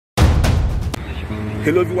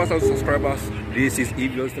Hello viewers and subscribers, this is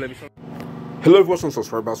Abiola Television. Hello viewers and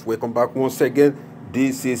subscribers, welcome back once again.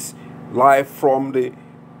 This is live from the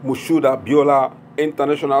Abiola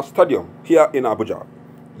International Stadium here in Abuja.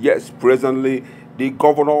 Yes, presently the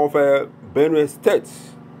governor of Benue State,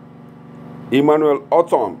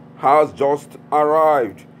 Ortom, has just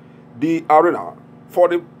arrived the arena for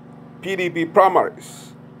the PDP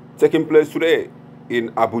primaries taking place today in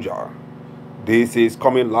Abuja. This is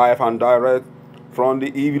coming live and direct from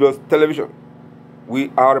the Abiola Television.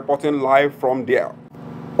 We are reporting live from there.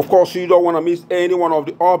 Of course, you don't want to miss any one of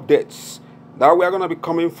the updates that we are going to be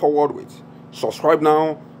coming forward with. Subscribe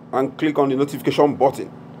now and click on the notification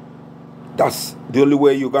button. That's the only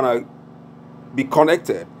way you're going to be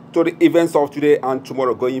connected to the events of today and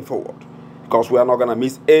tomorrow going forward, because we are not going to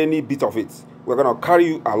miss any bit of it. We're going to carry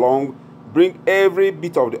you along, bring every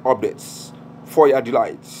bit of the updates for your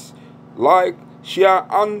delights. Like, share,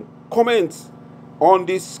 and comment on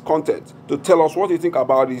this content to tell us what you think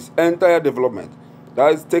about this entire development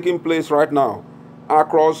that is taking place right now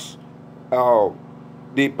across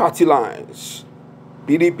the party lines.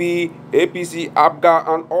 PDP, APC,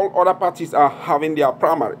 ABGA, and all other parties are having their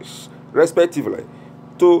primaries, respectively,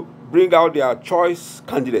 to bring out their choice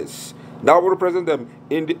candidates that will represent them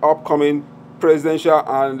in the upcoming presidential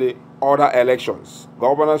and the other elections,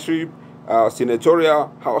 governorship,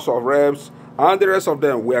 senatorial, House of Reps, and the rest of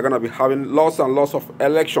them. We are going to be having lots and lots of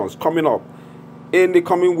elections coming up in the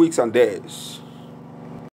coming weeks and days.